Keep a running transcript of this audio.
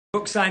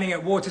Book signing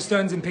at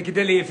Waterstones in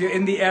Piccadilly. If you're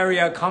in the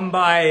area, come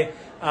by.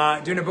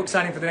 Doing a book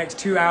signing for the next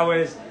 2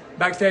 hours.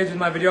 Backstage with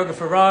my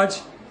videographer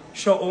Raj.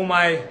 Shot all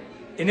my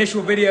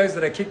initial videos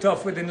that I kicked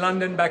off with in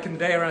London back in the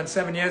day around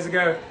 7 years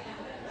ago.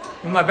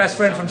 With my best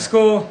friend from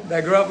school that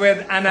I grew up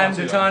with, Anand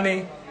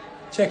Datani.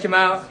 Check him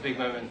out. It's a big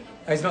moment.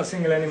 Oh, he's not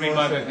single anymore. Read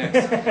my book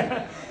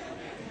next.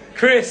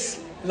 Chris,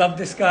 love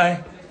this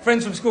guy.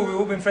 Friends from school, we've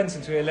all been friends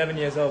since we were 11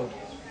 years old,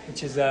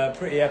 which is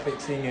pretty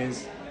epic seeing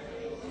as,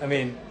 I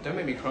mean... Don't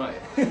make me cry.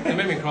 Don't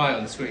make me cry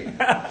on the screen.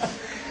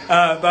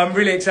 But I'm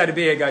really excited to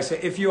be here, guys. So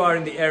if you are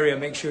in the area,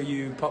 make sure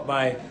you pop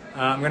by.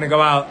 I'm going to go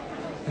out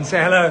and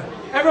say hello.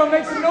 Everyone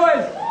make some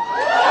noise!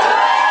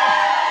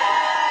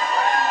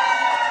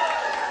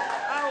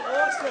 How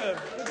awesome!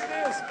 Look at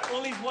this,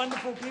 all these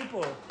wonderful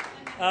people.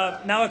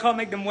 Now I can't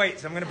make them wait,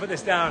 so I'm going to put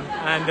this down.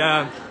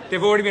 And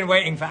they've already been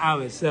waiting for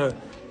hours. So,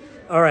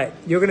 all right,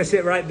 you're going to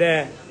sit right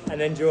there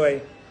and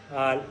enjoy.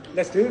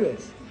 Let's do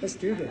this. Let's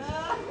do this.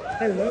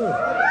 Hello.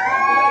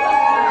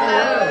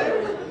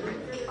 Hello.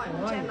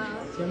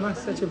 Gemma,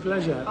 such a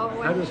pleasure.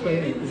 Oh, how do I spell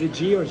your name? Is it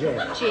G or J?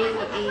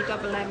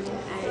 G-E-M-M-A.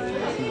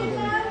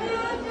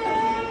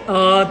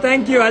 Oh,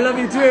 thank you. I love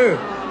you too.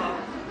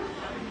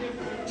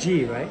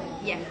 G, right?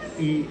 Yes.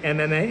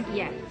 E-M-M-A?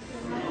 Yes.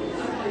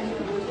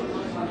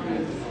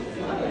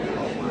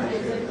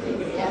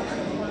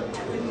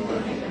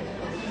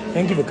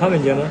 Thank you for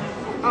coming, Gemma.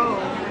 Oh,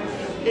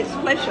 it's a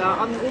pleasure.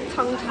 I'm all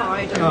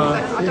tongue-tied. Oh,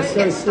 I you're don't so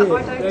get sweet. I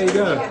don't There you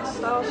go. get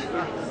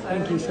starstruck. So.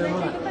 Thank you so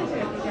much. Oh,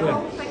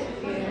 Yeah. thank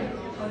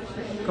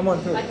you. Come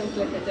on through. I can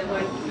flip it, don't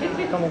worry.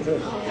 Come on through.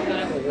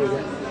 There you go.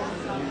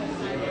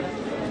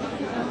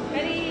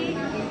 Ready?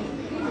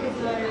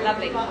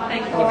 Lovely.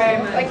 Thank you very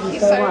much. Thank you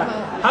so much.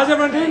 How's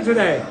everyone doing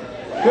today?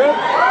 Good?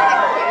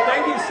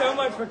 Thank you so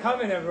much for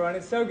coming, everyone.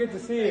 It's so good to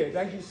see you.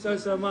 Thank you so,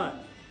 so much.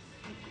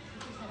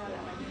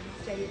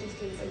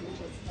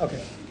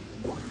 Okay.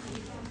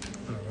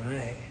 All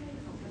right.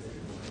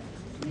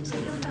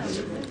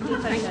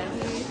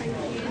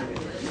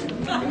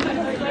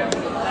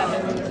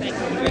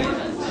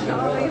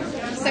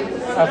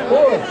 Of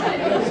course.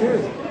 Yeah,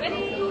 cheers.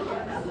 Ready?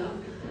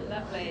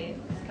 Lovely.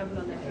 It's coming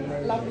on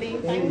there. Lovely.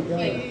 Thank you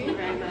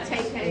very much.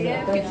 Take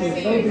care. Thank you. So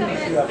good to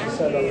see you after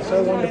so long. So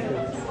wonderful.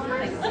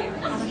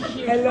 Thank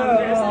you. Hello.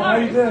 Oh, how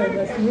are you doing?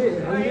 Nice to meet you.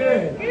 How are you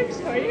doing? Good.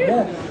 How are you?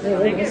 Yeah.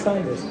 Wait, let's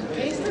sign this. Can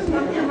you send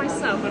one for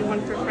myself and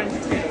one for a friend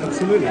too?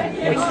 Absolutely.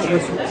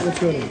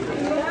 What's your name?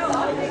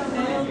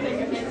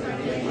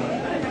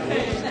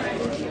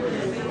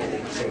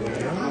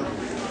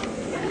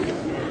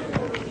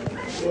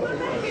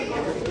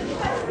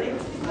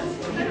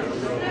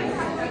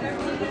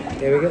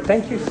 There we go.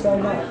 Thank you so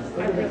much.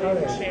 Thank you for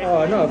coming.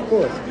 Oh, no, of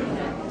course.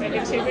 Maybe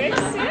 2 weeks?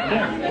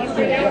 Yeah. One for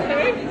the other.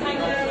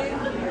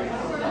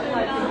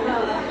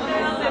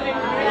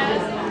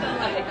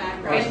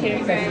 Thank you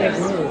very much.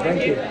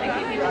 Thank you.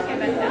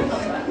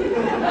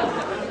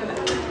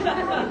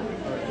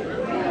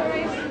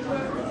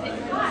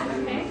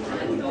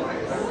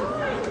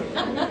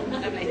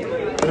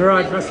 You're all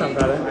right, first time,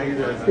 brother. How you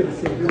doing? It's good to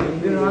see you. You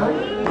doing all right?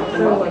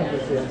 So wonderful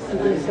to see you.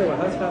 Still doing so well.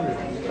 How's family?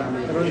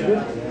 Everyone's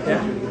good?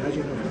 Yeah?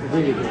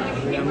 Really good. I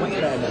mean, I'm much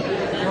better now. I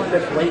can't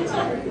lift weights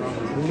now.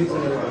 I'm losing a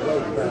lot of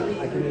weight, but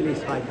I can at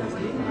least hike and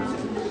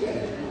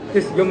stuff.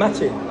 This, you're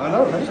matching. I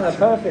know, matching.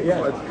 Perfect,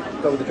 yeah.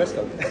 Go with the dress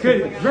code.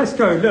 Good. Dress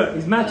code, look,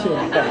 he's matching.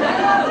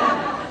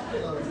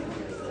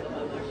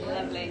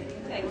 Lovely.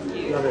 Thank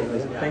you. Love it,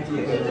 thank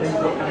you. Thank you.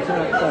 I'm so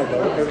outside,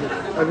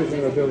 though. Everything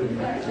we're building.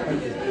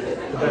 Thank you.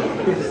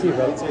 Good to see you,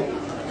 bro.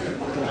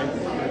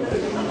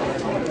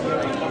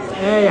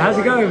 Hey, how's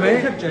it going,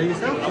 mate? Good, Jay,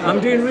 yourself? I'm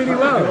doing really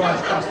well.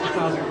 Plus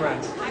 1,000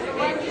 grand.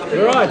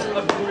 You're right.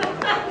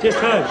 Just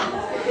heard.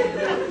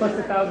 Plus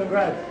 1,000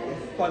 grand.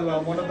 By the way,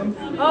 I'm one of them.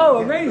 Oh,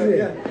 amazing.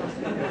 Yeah.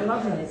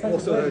 Lovely. It's such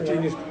Also a a pleasure.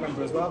 genius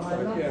member as well. So,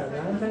 yeah.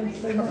 Man, thanks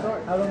so much.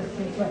 How long has it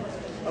been playing?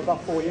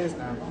 About 4 years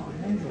now.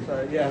 So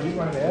yeah, He's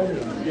one of the early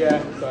ones.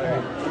 yeah. So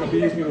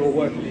these people all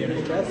work in the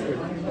NHS with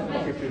people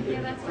who've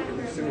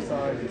been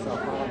suicide and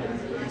self-harm and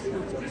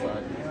stuff. So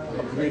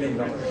I'm really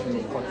like pushing the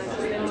podcast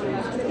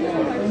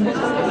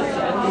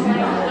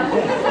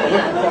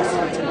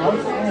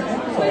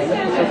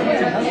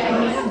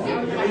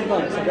so I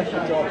left my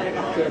job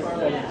after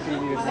following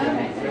previous and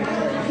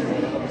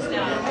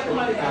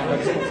I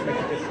just want to make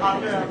a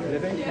difference, make a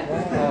living. And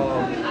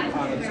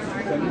I just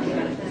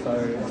so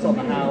I sold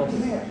the house.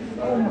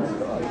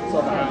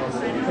 Sold the house.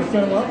 It's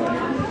going well?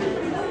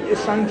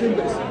 It's challenging,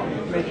 but it's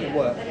making it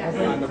work.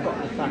 And I've got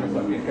the plan of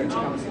like, going to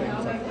counselling,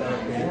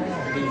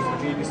 psychotherapy, use the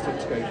genius to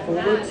go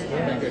forwards, and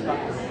then go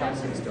backwards to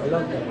counselling still. I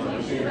love that.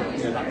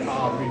 That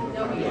car movement.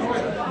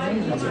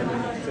 That's what I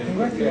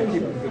need to yeah,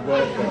 keep up the good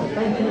work.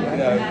 Thank you, man.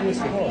 Do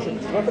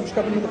I just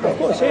come in with the box? Of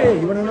course, yeah.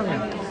 You want another one?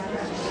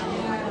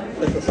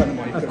 There's a friend of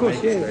mine. Of course,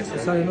 yeah.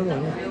 Let's sign another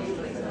one, yeah.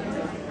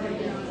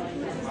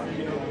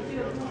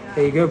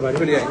 There you go, buddy.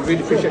 Brilliant.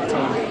 Really appreciate the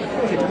time.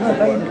 No,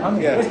 thank you for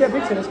coming. Yeah. Let's get a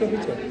picture, let's get a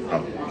picture.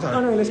 Oh,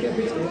 no, let's get a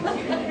picture.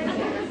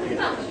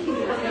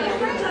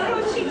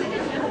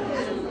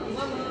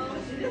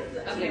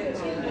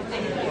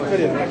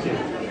 Brilliant, thank you.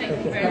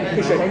 Thank you very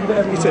much. Thank you for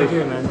everything you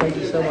do, man. Thank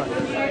you so much.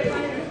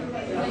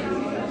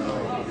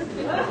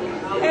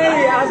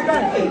 Hey, how's it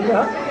going?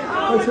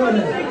 Yeah. What's your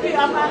name? Thank you,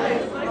 I'm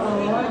Alice. Oh,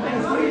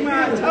 Thanks so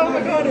much. Oh my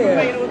God, I've been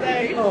waiting all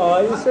day.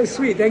 oh, you're so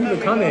sweet. Thank you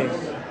for coming.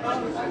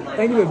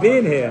 Thank you for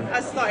being here.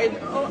 I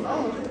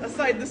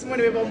started this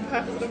morning with On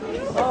Purpose.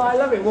 Oh, I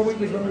love it. What week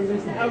was when we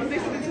listened? I was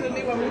listening to the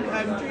new one with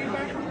Dreamer.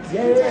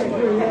 Yeah. Thank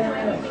you.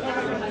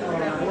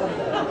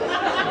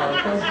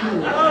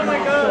 Oh my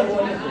God.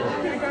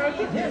 Can I go?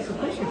 Yes, of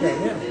course you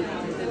can, yeah.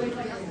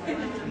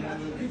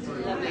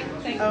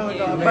 Oh my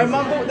God. My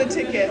mum bought the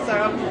ticket, so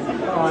I'm...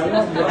 Oh, I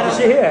love it. Is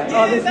she here?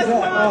 Yeah, Oh, this is that's her.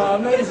 Mum. Oh,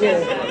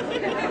 amazing.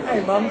 Hey,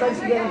 Mum, thanks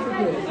for getting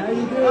tickets. How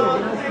you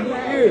doing? Nice to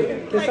meet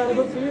you. Just signed a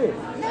book for you.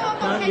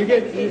 No, you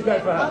get you go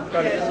for her.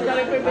 Got it. Yeah, she got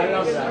it for me. I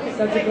love that.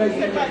 Such a Thank pleasure.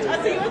 you so much.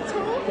 I see you on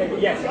tour.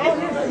 Yes.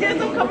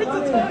 Yes, I'm coming to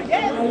tour.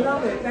 Yes. I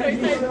love it.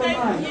 Thank you so much.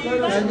 Thank you.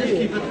 Nice to meet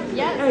you.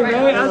 Hey,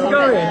 Mary, how's it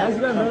going? How's it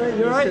going, Mary?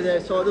 You alright? Yesterday I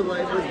saw the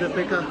wife with the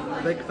big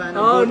fan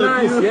of Oh, both of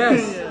nice. you.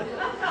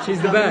 Yes.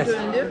 She's the best. To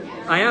India?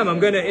 I am. I'm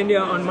going to India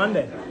on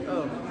Monday.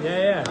 Oh.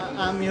 Yeah.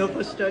 I'm here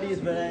for studies,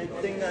 but I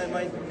think I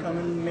might come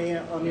in May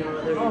on your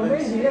other Oh,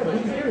 events. amazing. Yeah,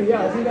 please do.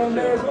 Yeah, I'll be down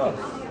there as well.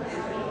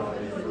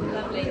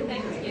 Lovely,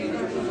 thank you.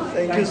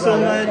 Thank you so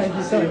much. Thank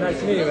you so much. Nice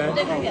to meet you, man.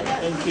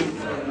 Thank you.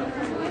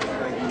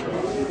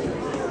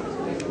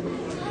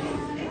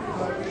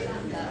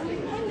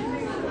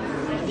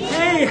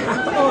 Hey,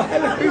 oh,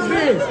 hello, who's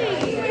this?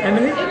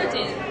 Emily?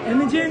 Imogen.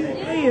 Imogen?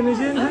 Hey,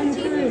 Imogen, how you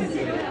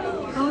doing?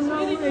 Oh,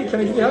 no way. Can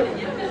I give you a hug?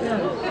 Yeah.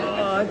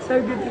 Oh, it's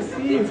so good to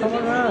see you. Come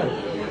on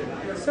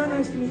around. So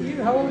nice to meet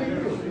you. How old are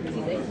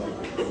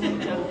you?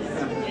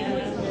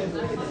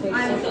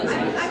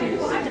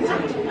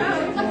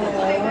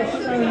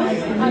 So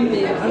nice to meet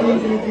you. How old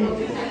are you?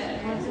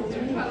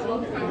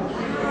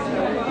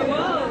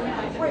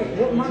 Wait,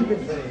 what month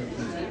is it?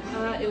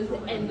 It was the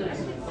end of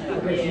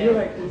Okay, so you're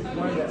like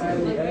one of the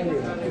early.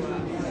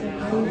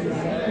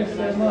 Thank you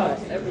so much.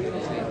 Thank you.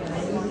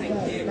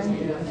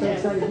 I'm so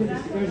excited to do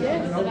this.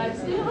 Yes, and I've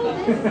seen you hold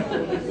it.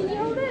 I've seen you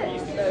hold it.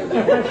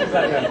 She's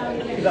like that.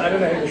 She's like, I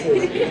don't know who this is.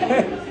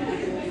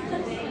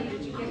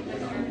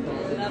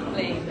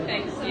 Lovely,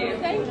 thank you.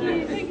 Thank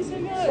you so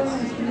much.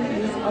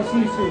 I'll see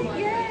you soon.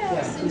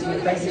 Yes.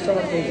 Thank you so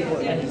much for your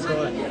support. Thank you so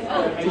much.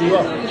 See you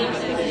off.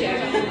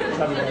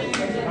 Love you guys.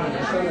 Thank you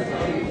so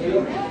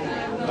much.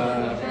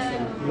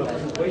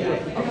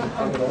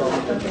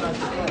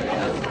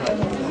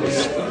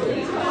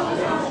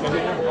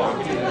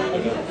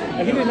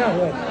 I give it now,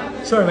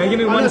 yeah. Sorry, man, give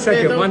me 1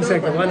 second, 1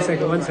 second, 1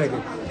 second, 1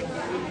 second.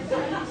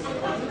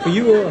 For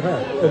you or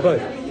her? Or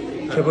both?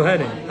 So for her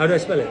name, how do I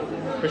spell it?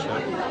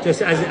 Krisha.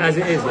 Just as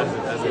it is.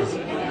 As is.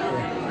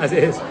 Yeah. As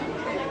it is.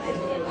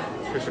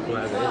 Krisha Paul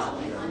as it is.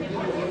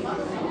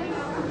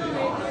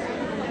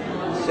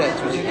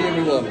 Shet, would you give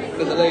me one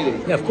for the lady?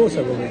 Yeah, of course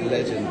I will.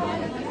 Legend.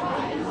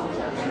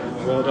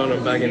 Well done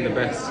on bagging the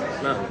best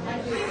man.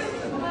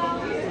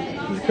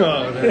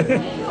 Oh, no.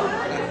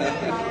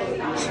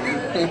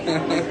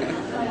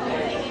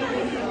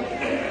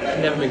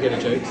 Never been good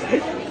at jokes.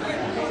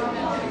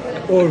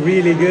 Or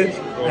really good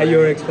at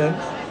your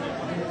expense.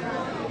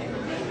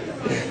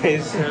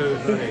 It's so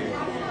funny.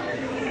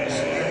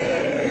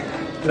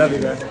 Love you,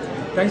 man.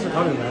 Thanks for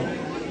coming, man.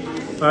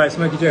 Alright,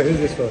 Smokey Joe, who's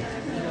this for?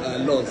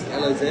 Loz,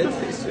 L-O-Z.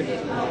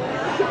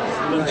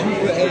 Would you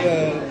put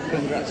a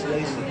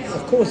congratulations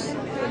Of course. on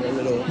a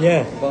little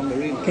Yeah.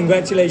 bomberino?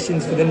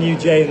 Congratulations for the new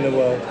J in the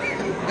world.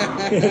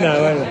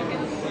 No, won't it?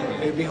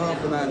 It'd be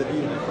half a man of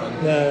you, my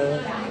friend. No.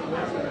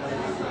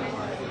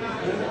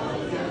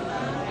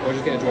 Or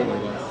just get a drink with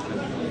us.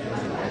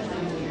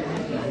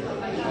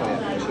 Oh yeah,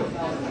 for sure.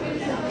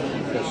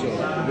 For sure.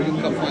 We can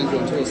come find you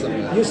on tour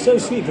somewhere. You're so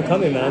sweet for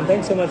coming, man.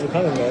 Thanks so much for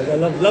coming, guys. I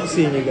love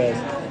seeing you guys.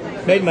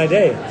 Made my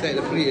day. Take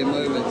the fleeting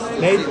moments. to see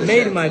the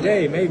Made Shet. my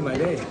day. Made my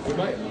day. We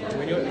might,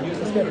 when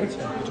Let's get a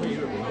picture.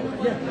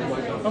 Yeah.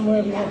 Come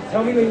wherever you want.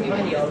 Tell me where you're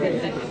coming. I'll get you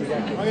pictures.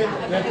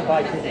 Yeah. You have to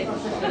buy tickets.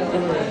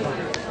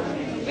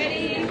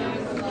 Ready?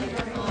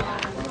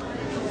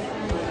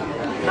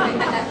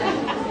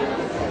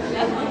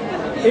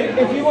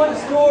 If you want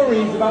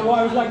stories about what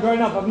I was like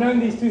growing up, I've known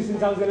these two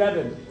since I was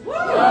 11. You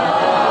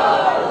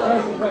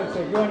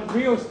want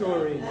real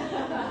stories? Go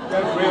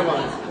for real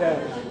ones. Yeah.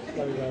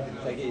 Love you, brother.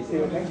 Take it easy.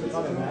 Thanks for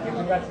coming, man. And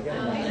congrats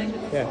again, man.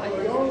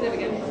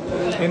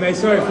 Yeah. Hey, mate,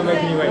 sorry for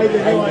making you wait. How you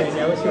doing?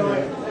 Yeah, what's your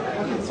name?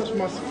 I think such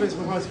my friends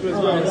from high school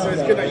as well, so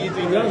it's good that you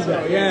do that as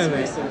well. Yeah,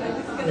 it's mate.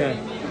 awesome. Yeah.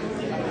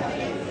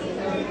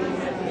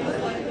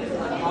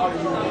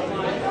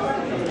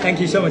 Thank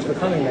you so much for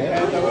coming, mate.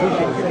 Huge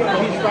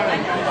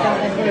fan.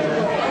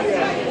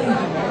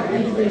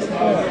 Thank you for your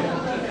support.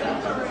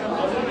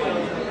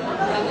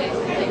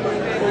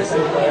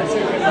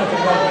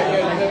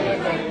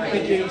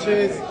 Thank you,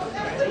 cheers.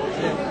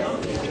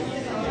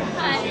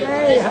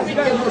 Hey, how's it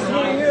going? Nice to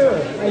meet you.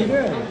 How you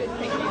doing?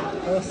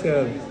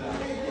 Awesome.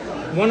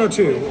 One or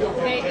two?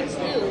 Okay, it's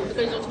new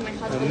because also my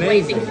husband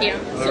Amazing. waiting here.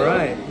 All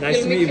right.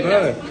 Nice to meet you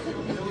both.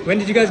 When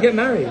did you guys get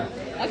married?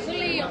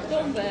 Actually,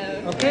 October.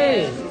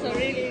 Okay. So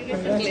really recently.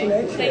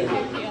 Congratulations. Thank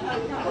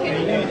you.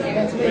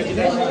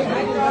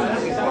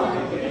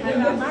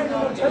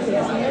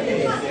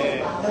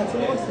 That's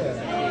awesome.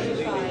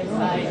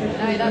 No,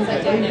 that's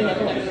actually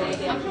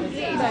I'm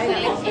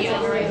completely with you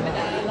and right with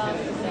that.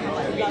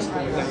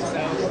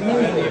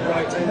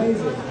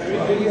 Amazing.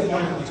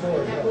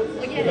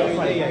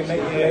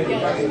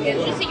 Yeah,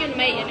 just so you're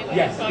mate anyway.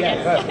 Yes, so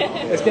yeah, perfect.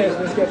 Let's get.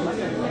 Lovely.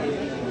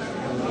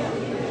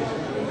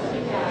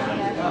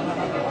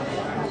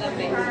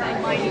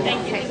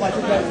 Thank you.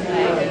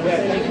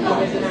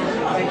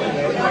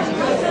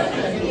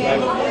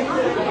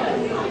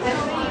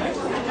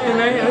 Hey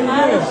mate,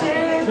 how you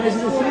doing? Pleasure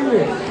to see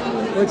you.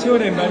 What's your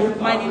name, buddy?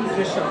 My name is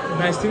Rishabh.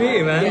 Nice to meet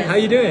you, man. Yes. How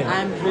you doing?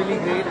 I'm really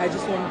great. I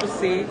just want to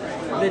say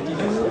that you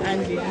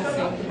and Lady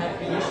Singh have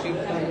really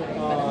shaped my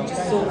life, which is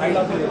so great. I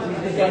love it.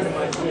 Yes.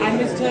 I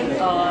missed her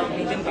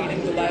meet and greet in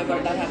Dubai,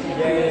 but that happened a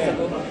few years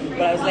ago.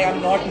 But I was like,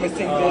 I'm not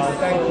missing this.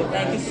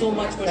 Thank you so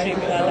much for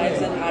shaping our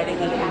lives and adding a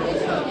little more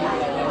to our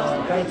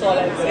lives. That's all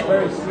I'll say.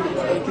 Very sweet.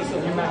 Thank you so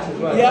much as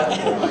well. Yeah.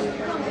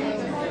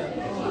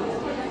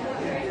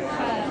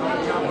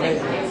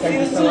 Thank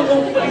you so soon, much.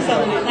 hopefully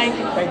someday. Thank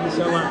you. Thank you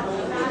so much.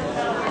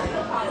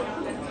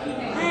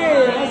 Hey,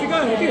 how's it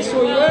going? I just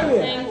saw you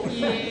earlier. Thank you.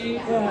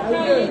 Yeah, how you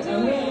doing?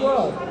 I'm really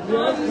well.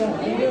 Yeah,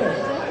 how you doing?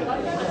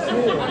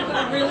 I've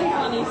got a really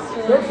funny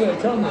story. Go for it,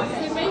 tell me. So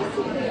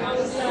basically, I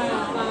was at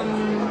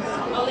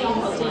Ollie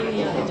and Steam the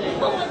other day.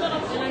 Oh my god, and I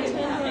turned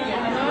around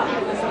and Radhi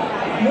was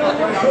there. No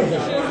way. She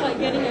was like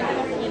getting a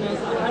coffee and I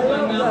was like, I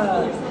love that.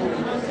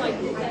 and I was like,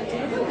 do you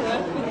ever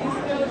work with this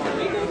girl? Did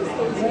we go to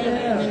school together?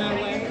 And then I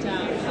worked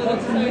out. So That's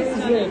it's so amazing.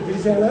 stunning. Did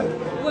you say hello?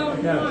 Well,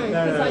 No,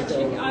 because no,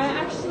 I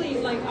actually,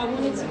 like, I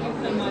wanted to give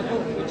her my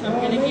book, which I'm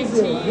going to give to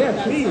Amazing. you. Yeah,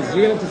 That's please. all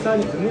You're right. going to have to sign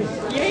it for me.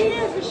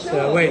 Yeah, for sure.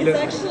 So, wait, it's look.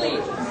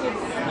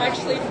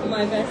 actually for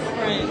my best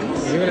friend.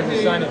 You're going to have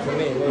to sign it for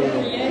me.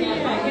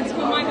 Yeah. It's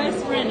for my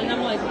best friend, and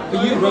I'm like,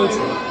 But you wrote it.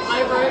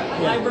 I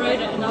wrote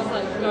it, and I was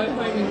like, go home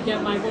and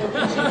get my book.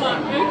 And she's like,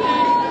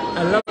 okay.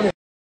 I love it.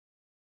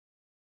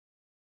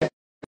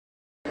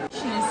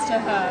 Cheers to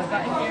her,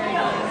 but here it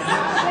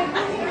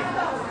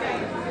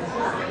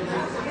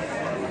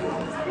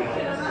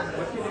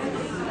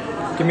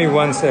Give me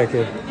 1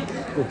 second.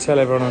 We'll tell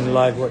everyone on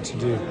live what to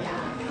do.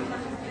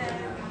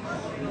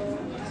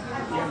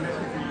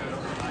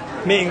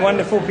 Meeting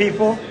wonderful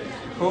people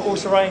who are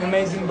also writing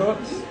amazing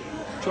books.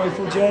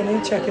 Joyful Journey,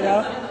 check it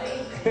out.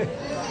 I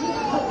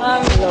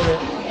love it.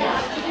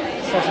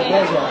 Such a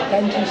pleasure.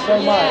 Thank you so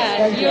much.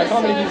 Thank you. I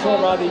can't believe you saw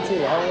Radhi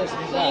too. How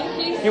awesome is that?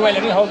 Thank you. Here, wait,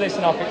 let me hold this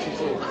in our picture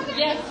too.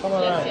 Yes. Come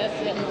on around. Yes.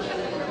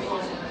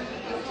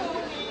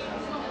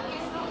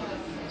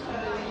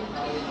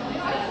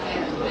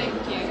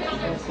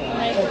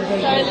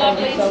 Thank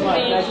you so much.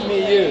 Nice to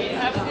meet you.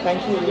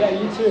 Thank you. Yeah,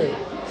 you too.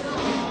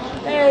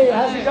 Hey,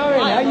 how's it going?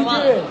 How you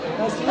doing?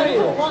 Nice to meet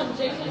you.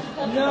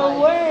 No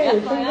way!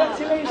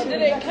 Congratulations! I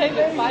didn't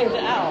COVID find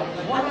it out.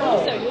 Wow. And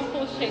also, your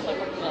full shape I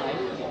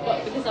recognised,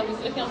 but because I was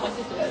looking at my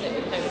sister was sick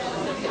with COVID, she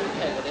was sick with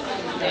COVID and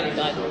she nearly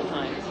died all the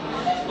time.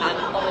 And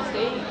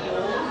honestly,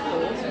 your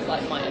course was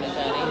like my inner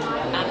journey.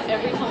 And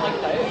every time I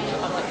coach,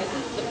 I'm like, this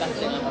is the best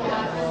thing I've ever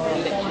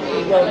done.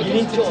 Literally. Well, you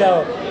need to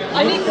tell.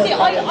 I need to see.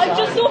 I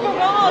just saw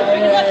Viraj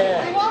because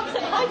he walked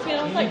and hi to me,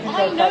 and I was like,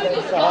 I know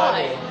this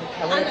guy.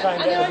 And then I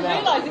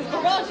realised it's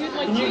Viraj, he was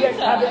my tutor. Can you get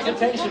Cabot's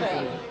attention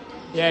for me?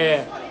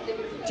 Yeah.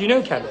 Do you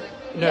know Cabot?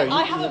 No.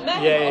 I haven't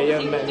met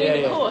him. Obviously, he's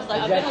doing the course.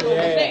 Like, I've been on all the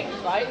things,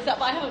 right?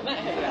 Except I haven't met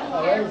him yet.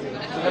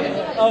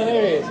 Oh,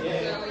 there he is.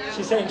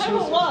 She's saying she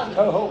was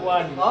cohort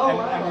 1 and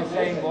was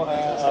saying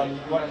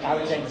how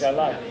it changed her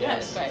life. Yeah,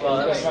 it's great.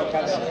 Well, It's great.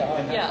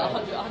 Yeah,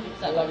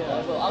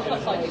 100%. I'll come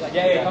find you.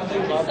 Yeah, come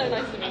through. It's so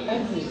nice to meet you.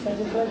 Thank you. Such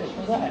a pleasure.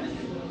 Congrats.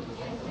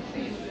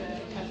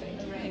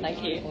 Thank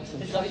you.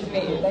 Awesome. It's lovely to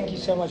meet you. Thank you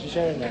so much for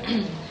sharing that.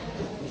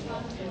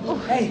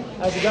 Hey,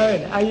 how's it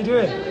going? How you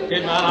doing?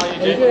 Good, man. How are you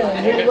How you doing?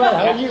 doing? Really well.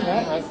 How are you,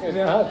 man? That's good.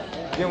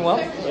 Doing well?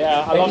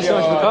 Yeah, I Thank love you so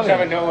much for your coming.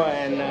 Trevor Noah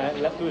and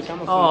Leftu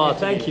Samuel. Oh,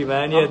 thank you,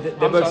 man. Yeah,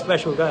 they're both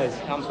special guys.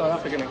 I'm South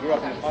African. I grew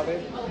up in the South.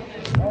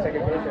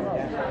 Segregation.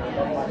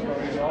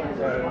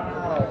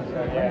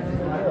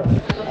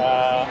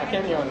 I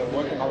came here on a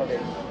working holiday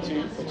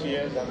for 2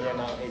 years. I'm here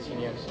now 18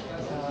 years.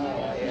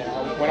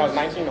 When I was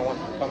 19, I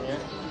wanted to come here,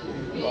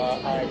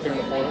 but I couldn't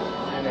afford it.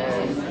 And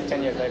then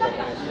 10 years later, I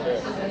managed to do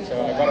it. So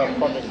I got a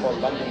project called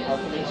London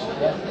Alchemist.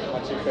 My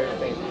two favorite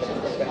things was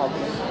the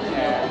Alchemist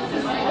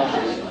and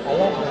London. I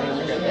love it.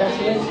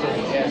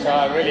 Yeah, so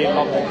I really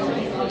love it.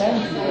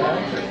 Thank you,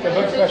 man. They're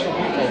both special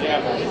people. Yeah,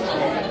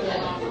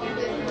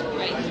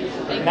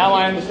 man. Now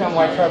I understand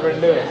why Trevor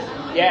and Lewis.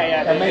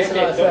 Yeah, that makes a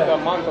lot of sense. The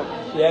amount of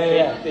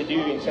they do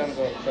in terms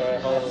of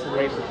whole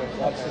races and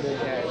stuff. Absolutely.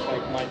 Yeah, it's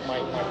like my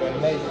burning.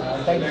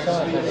 Amazing. Thank you so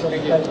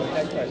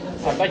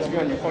much. I'd like to be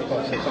on your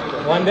podcast at some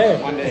point. One day.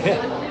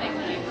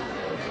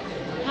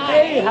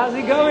 Hey, how's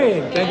it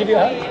going? Can I give you a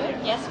hug?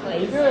 Yes, please. How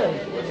you doing?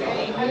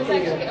 I was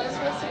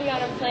supposed to be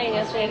on a plane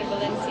yesterday to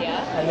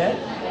Valencia. And then?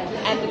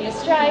 And then the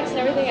strikes and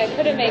everything, I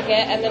couldn't make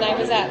it. And then I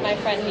was at my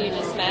friend who you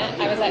just met.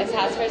 I was at his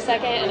house for a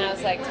second, and I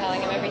was like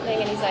telling him everything.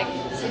 And he's like,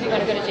 "So do you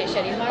want to go to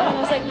Shetty tomorrow?" And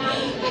I was like,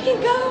 "I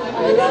can go.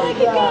 Oh my God, I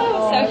can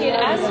go." So he had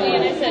asked me,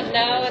 and I said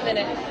no. And then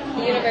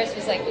the universe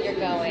was like, "You're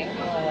going."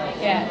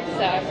 Yeah.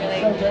 So I'm really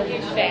a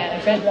huge fan.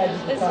 I've been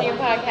listening to your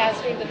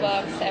podcast, read the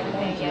books,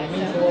 everything. Yeah.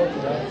 So.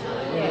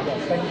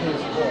 Thank you for your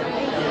support.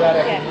 I'm glad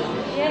I can.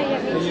 Yeah,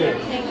 me too.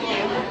 Thank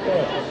you.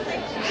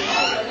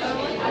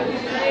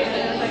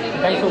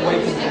 Thanks for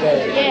waiting today.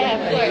 Yeah,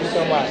 of course. Thank you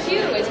so much. Thank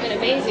you. It's been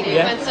amazing. We've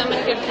met so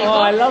many good people.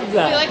 Oh, I love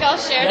that. I feel like I'll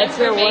share That's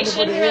so information.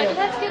 wonderful to We're hear. like,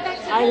 let's get back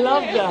to I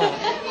love that.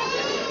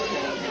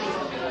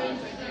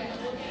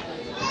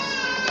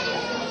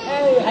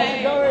 Hey, how's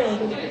it going?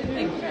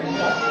 Thank you.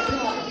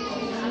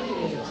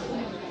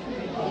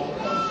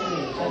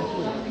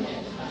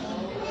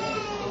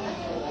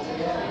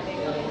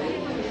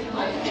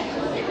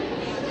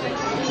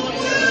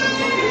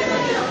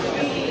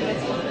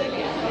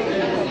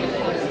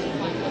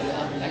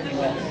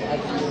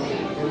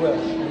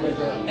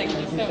 Thank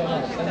you so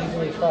much. Thank you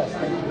for your trust.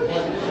 Thank you.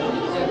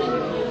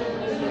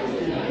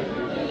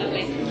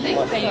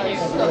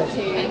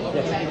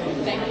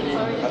 Thank you.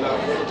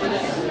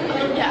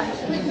 Yeah.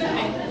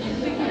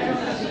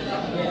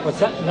 What's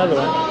that? Another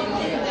one?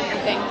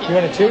 Thank you. You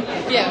want a two?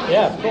 Yeah.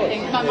 Yeah, of course.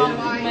 My mom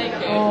will make it.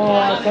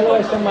 Oh, tell her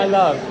I send my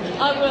love.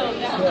 I will,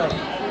 yeah.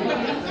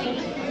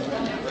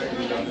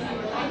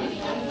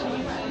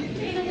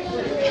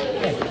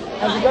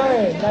 How's it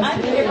going? Nice I'm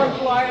to meet here you. from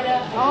Florida.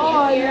 Oh,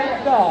 I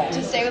love that.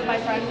 To stay with my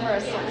friend for a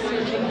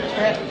silk-searching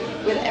trip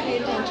with every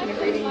intention of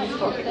reading this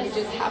book, and you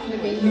just happen to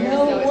be here.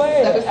 No so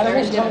way. It's so And I'm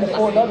just coming to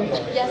Fort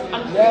Lauderdale. Yes,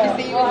 I'm here to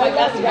see you with my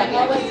best friend.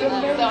 Oh, that's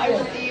amazing. So I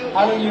will see you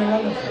How long are you in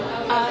London for?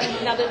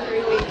 another 3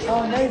 weeks.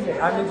 Oh,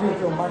 amazing. I'm literally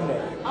till Monday.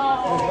 Oh.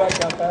 It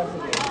worked out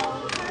perfectly.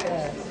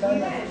 Yeah, so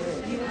nice to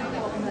meet you.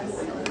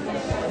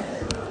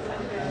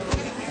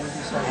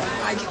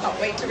 I cannot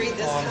wait to read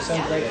this. Oh, I'm so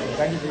grateful.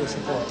 Thank you for your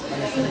support.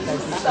 Honestly,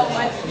 thank you so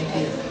much. Thank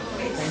you.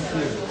 Thank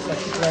you.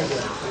 Such a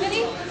pleasure.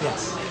 Really?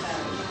 Yes.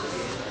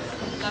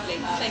 Lovely.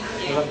 Thank I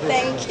you. love this.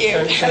 Thank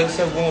you.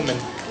 So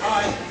warming.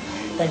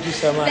 Thank you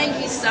so much.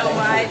 Thank you so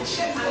much.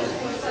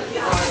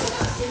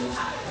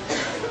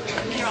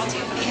 Here, I'll do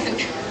it at the end.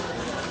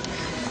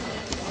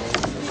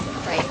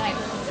 Right.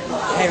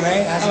 Hey,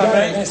 Ray. How's it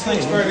going? Nice to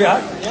meet you. Very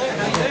good.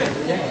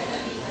 Yeah.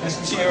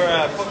 Listen to your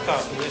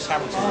podcast with Lewis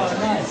Hamilton. Oh,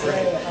 nice. Oh,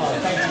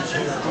 thank you,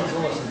 Chief. He's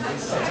awesome.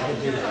 He's such a good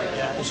dude.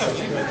 Yeah. He's such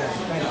a good guy.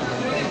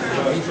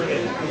 Thank you.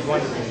 He's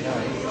wonderful. No,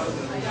 he's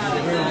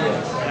really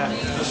good.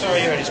 Yeah. I'm sorry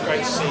you heard. It's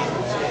great to see you.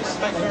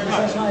 Thank you very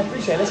much. I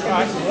appreciate it. Let's get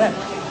back to the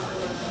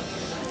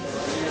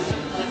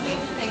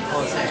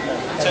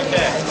Take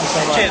care. Thank you so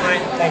much. Cheers,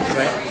 mate. Thank you,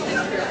 mate.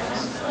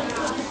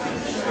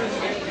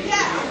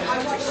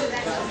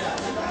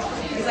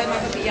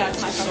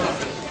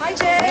 Hi,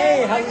 Jay.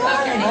 Hey, how you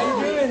doing? How you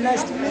doing?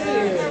 Nice to meet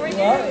you. How are you?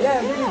 Yeah,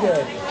 really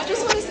good. I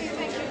just want to say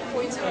thank you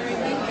for inspiring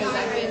me because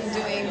I've been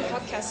doing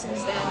podcasts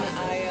since then.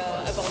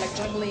 About like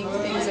juggling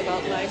things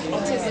about life,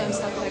 autism,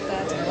 stuff like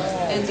that.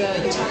 And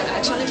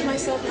I challenge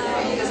myself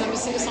now because I'm a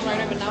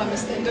singer-songwriter, but now I'm a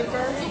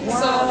stand-upper.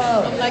 So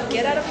I'm like,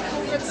 get out of your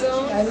comfort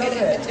zone. I love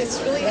it. It's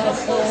really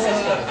helpful. So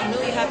I'm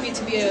really happy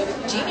to be a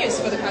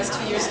genius for the past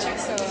 2 years too.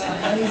 So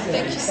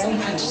thank you so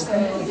much.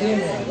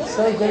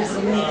 So great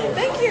to meet you.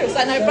 Thank you.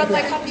 And I brought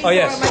my copy for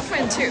my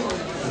friend too.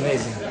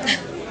 Amazing.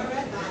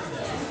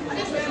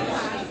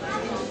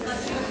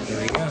 Here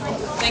we go.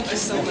 Thank you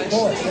so much. Of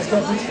course. Let's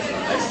go.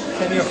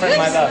 Send your friend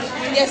my love.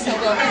 Yes, I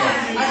will.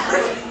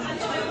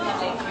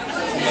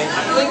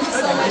 Thank you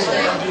so much.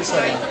 Thank you so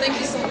much. Thank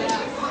you so much.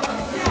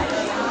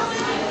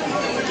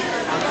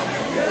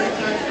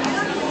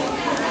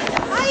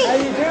 Hi. How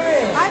you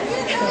doing? I'm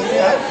good. How are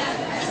you?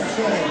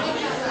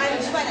 I'm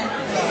Joanna.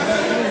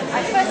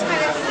 I first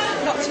kind of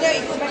got to know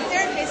you because my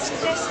therapist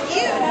suggested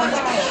you, and I was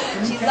like,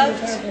 she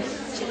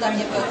loved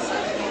your books.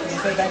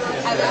 So thank you.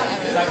 I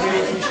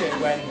really appreciate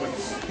when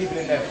people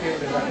in their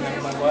field are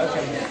recommending my work,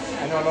 and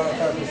I know a lot of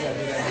therapists that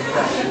do that.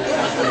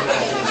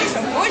 She's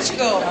from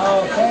Portugal.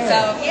 Oh, okay. So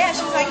yeah,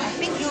 she was like, I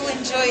think you'll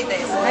enjoy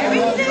this. And I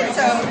really did.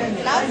 So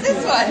now it's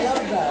this one. I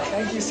love that.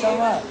 Thank you so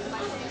much.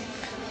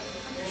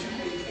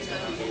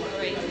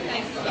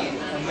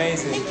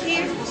 Amazing. Thank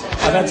you.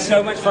 I've had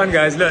so much fun,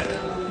 guys. Look,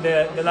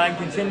 the line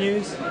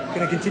continues. I'm going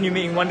to continue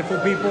meeting wonderful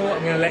people.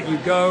 I'm going to let you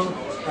go.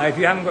 If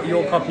you haven't got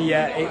your copy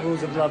yet,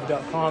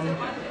 8rulesoflove.com.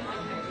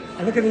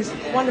 And look at these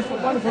wonderful,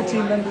 wonderful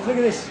team members. Look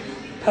at this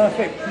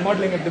perfect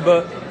modeling of the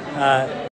book.